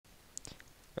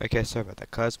Okay, sorry about that,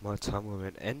 guys. My time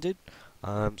limit ended.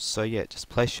 So yeah, just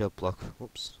place your block.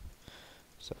 Whoops.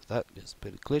 So that is a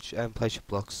bit of glitch, and place your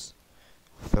blocks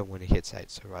from when it hits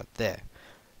 8. So right there.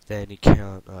 Then you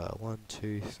count 1,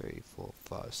 2, 3, 4,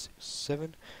 5, 6,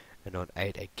 7, and on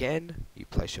 8 again, you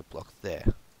place your block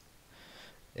there.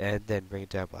 And then bring it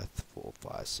down by 4,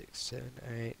 5, 6, 7,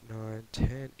 8, 9,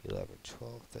 10, 11,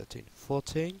 12, 13,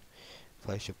 14.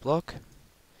 Place your block,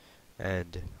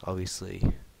 and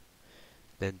obviously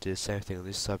then do the same thing on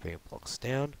this side, bring your blocks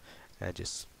down, and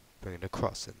just bring it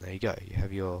across, and there you go. You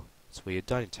have your, that's where your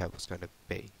dining table is going to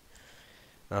be.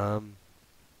 Um,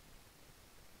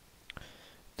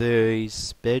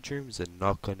 these bedrooms are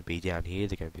not going to be down here,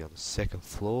 they're going to be on the second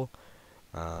floor.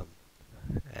 Um,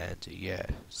 and yeah,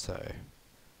 so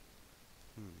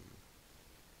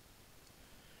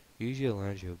usually a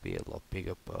lounge will be a lot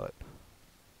bigger, but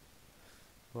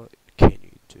what can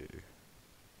you do?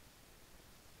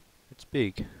 It's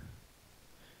big.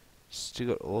 Still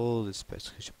got all this space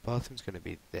because your bathroom's going to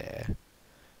be there.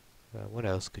 What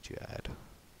else could you add?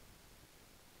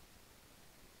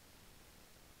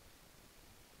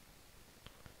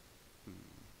 Hmm.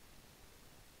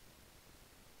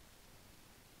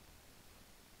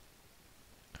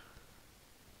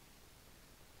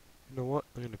 You know what?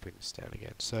 I'm going to bring this down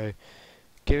again. So,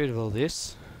 get rid of all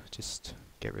this. Just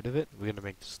get rid of it. We're going to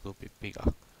make this a little bit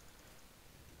bigger.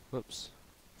 Whoops.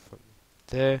 From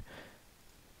there,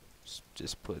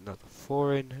 just put another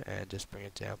 4 in and just bring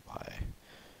it down by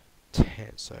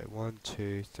 10. So 1,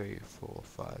 2, 3, 4,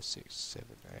 5, 6, 7,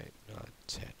 8, 9,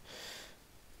 10.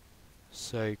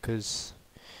 So, because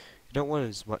you don't want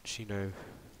as much,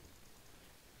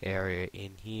 area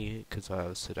in here, because I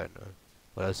also don't know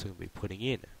what else I'm going to be putting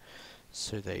in.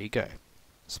 So there you go.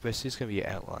 Especially it's going to be your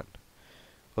outline.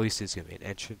 Obviously there's going to be an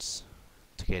entrance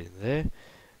to get in there.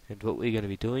 And what we're going to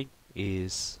be doing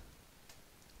is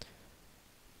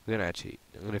I'm going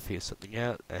to figure something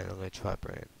out, and I'm going to try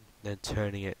bring it, then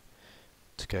turning it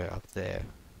to go up there.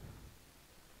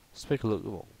 Let's make it look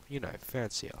more,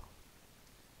 fancier.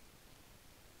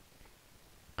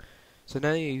 So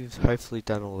now you've hopefully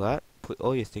done all that, put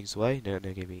all your things away. You're not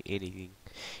going to be anything.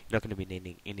 You're not going to be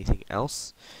needing anything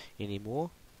else anymore.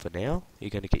 For now,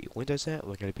 you're going to get your windows out.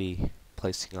 We're going to be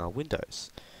placing our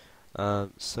windows.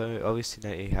 So obviously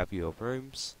now you have your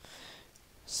rooms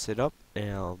set up.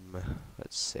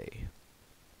 Let's see.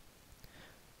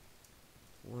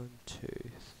 1, 2,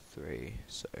 3.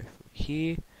 So from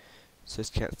here, so let's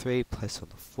count 3. Place on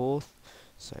the 4th.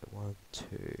 So 1,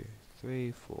 2,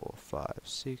 3, 4, 5,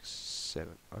 6,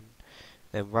 7.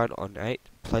 Then right on 8,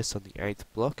 place on the 8th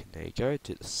block, and there you go.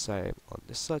 Do the same on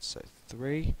this side. So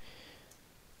 3,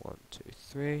 1, 2,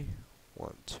 3,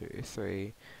 1, 2,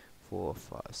 3, 4,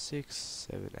 5, 6,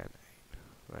 7, and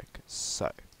 8. Like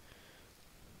so.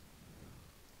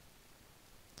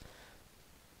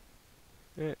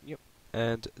 Yep.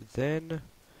 And then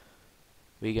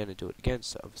we're going to do it again.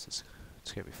 So obviously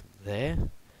it's going to be from there.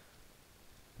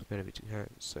 It's going to be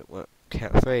so we'll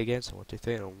count 3 again. So 1, 2,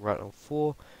 3, and I'll right on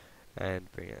 4,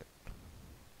 and bring it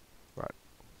right.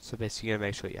 So basically, you're going to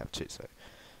make sure you have 2. So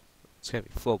it's going to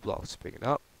be 4 blocks. Bring it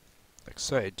up. Like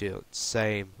so, do it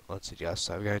same onto the other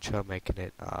side. We're going to try making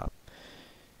it, how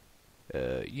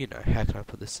can I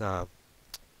put this,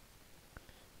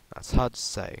 it's hard to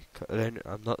say. I don't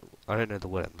know the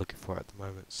word I'm looking for at the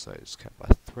moment, so just count by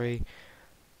 3.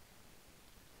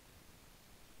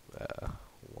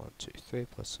 1, 2, 3,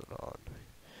 plus it on.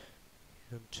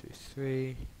 1, 2,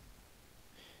 3.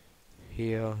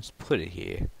 Here, let's put it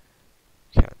here.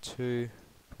 Count 2,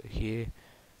 put it here.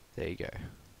 There you go.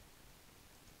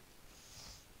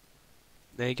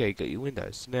 There you go, you got your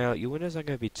windows. Now, your windows aren't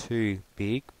going to be too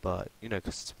big, but,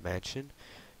 because it's a mansion,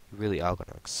 you really are going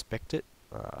to expect it.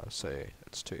 So,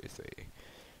 that's 2, 3,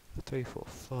 3, 4,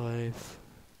 5.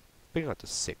 Bring it up to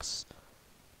 6.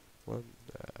 1,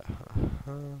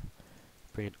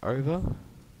 bring it over.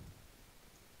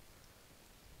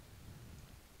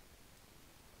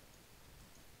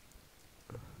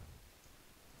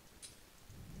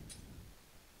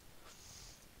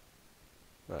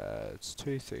 It's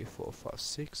 2, 3, 4, 5,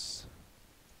 6.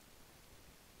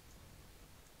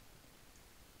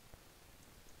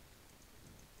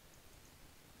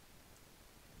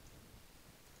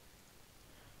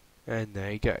 And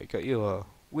there you go, you got your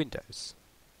windows.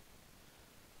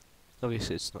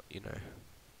 Obviously it's not,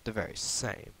 the very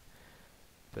same,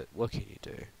 but what can you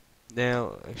do?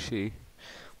 Now, actually,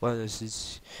 one of this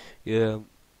is, you're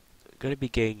going to be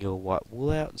getting your white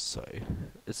wool out, so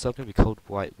it's not going to be called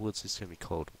white wool, it's going to be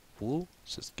called wool.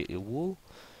 So just get your wool,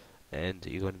 and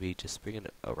you're going to be just bringing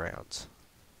it around.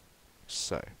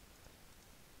 So,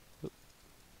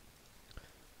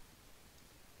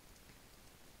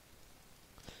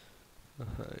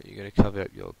 going to cover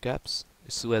up your gaps.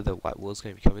 This is where the white wall is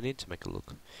going to be coming in to make it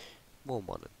look more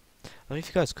modern. I mean, if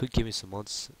you guys could give me some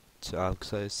mods,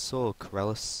 because I saw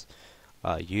Corellis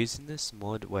using this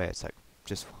mod where it's like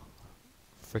just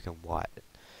freaking white,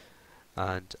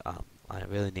 and I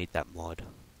really need that mod.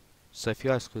 So if you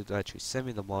guys could actually send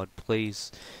me the mod,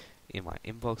 please, in my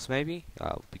inbox maybe,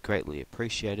 would be greatly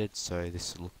appreciated. So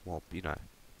this will look more,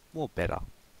 more better.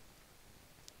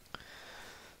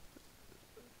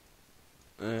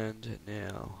 And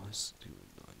now let's do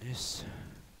this.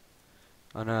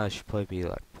 I know I should probably be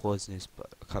like pausing this,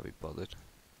 but I can't be bothered.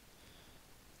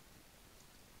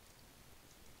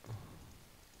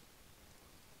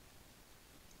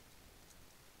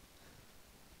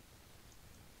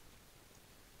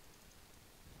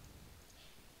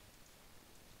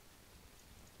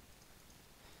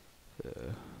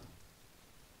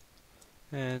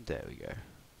 And there we go.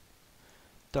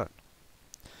 Done.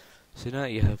 So now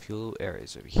you have your little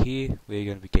areas over here. We're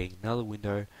going to be getting another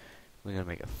window. We're going to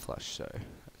make it flush. So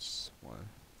that's one.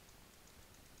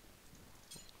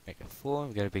 Make it 4.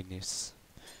 We're going to bring this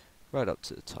right up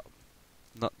to the top.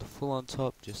 Not the full on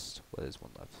top, just where there's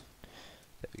one left.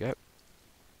 There we go.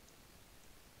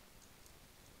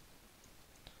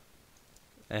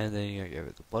 And then you're going to go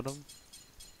over the bottom.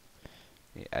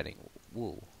 You're adding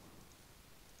wool.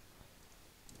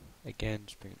 Again,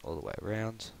 just bring it all the way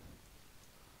around.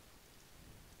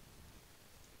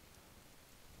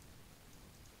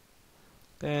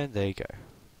 And there you go.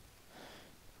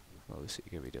 Obviously,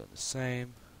 you're going to be doing the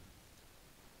same.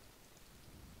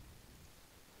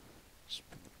 Just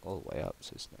bring it all the way up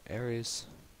so there's no areas.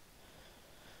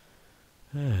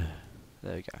 There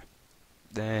we go.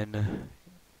 Then,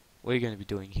 what you're going to be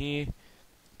doing here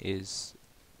is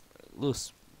a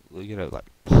little, like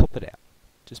pop it out.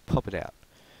 Just pop it out.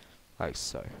 Like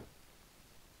so.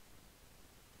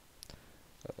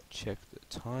 Check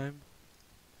the time.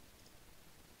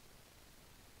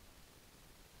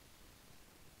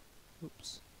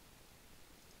 Oops.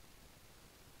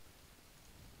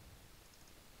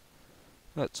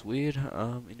 That's weird.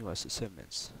 Anyway, so 7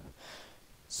 minutes.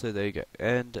 So there you go.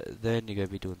 And then you're going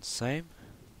to be doing the same.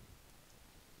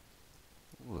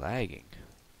 Lagging.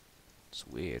 It's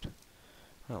weird.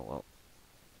 Oh well.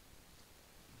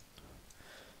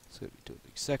 So we do the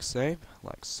exact same,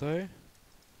 like so.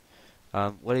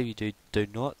 Whatever you do, do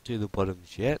not do the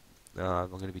bottoms yet. I'm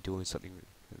going to be doing something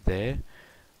there.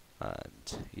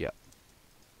 And yeah.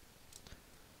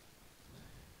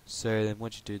 So then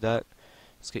once you do that,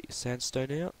 let's get your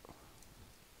sandstone out.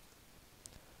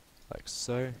 Like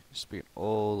so. Just bring it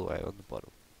all the way on the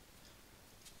bottom.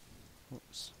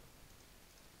 Oops.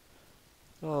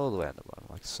 All the way on the bottom,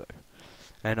 like so.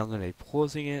 And I'm going to be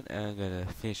pausing it, and I'm going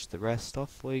to finish the rest off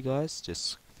for you guys.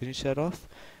 Just finish that off,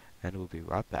 and we'll be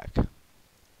right back.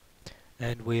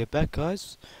 And we are back,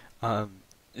 guys. Welcome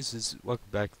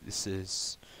back. This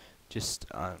is just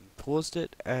paused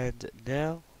it, and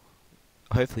now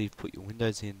hopefully you've put your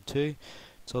windows in too.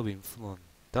 It's all been full on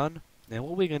done. Now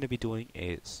what we're going to be doing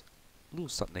is a little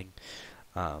something.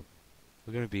 We're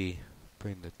going to be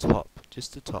bringing the top,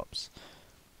 just the tops.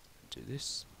 Do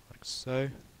this like so.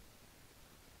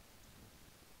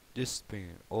 Just bring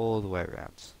it all the way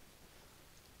around.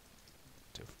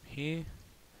 Do it from here,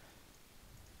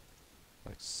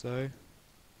 like so.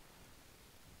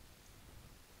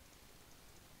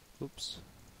 Oops.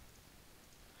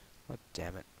 God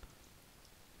damn it.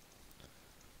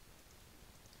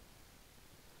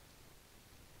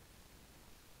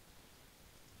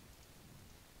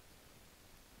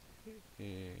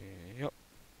 Yep.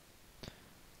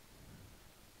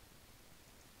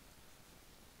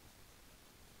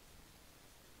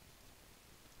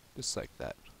 Just like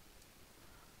that.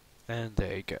 And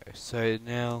there you go. So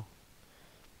now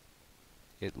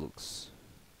it looks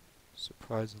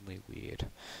surprisingly weird.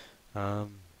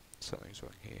 Something's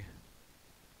wrong here.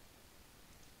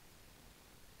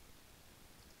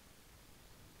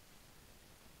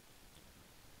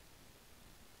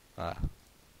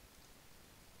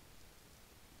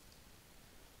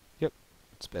 Yep,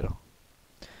 it's better.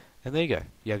 And there you go.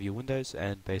 You have your windows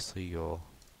and basically your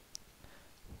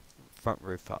front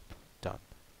roof up. Done.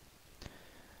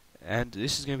 And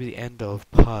this is going to be the end of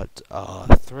part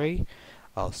 3.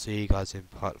 I'll see you guys in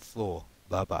part 4.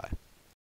 Bye bye.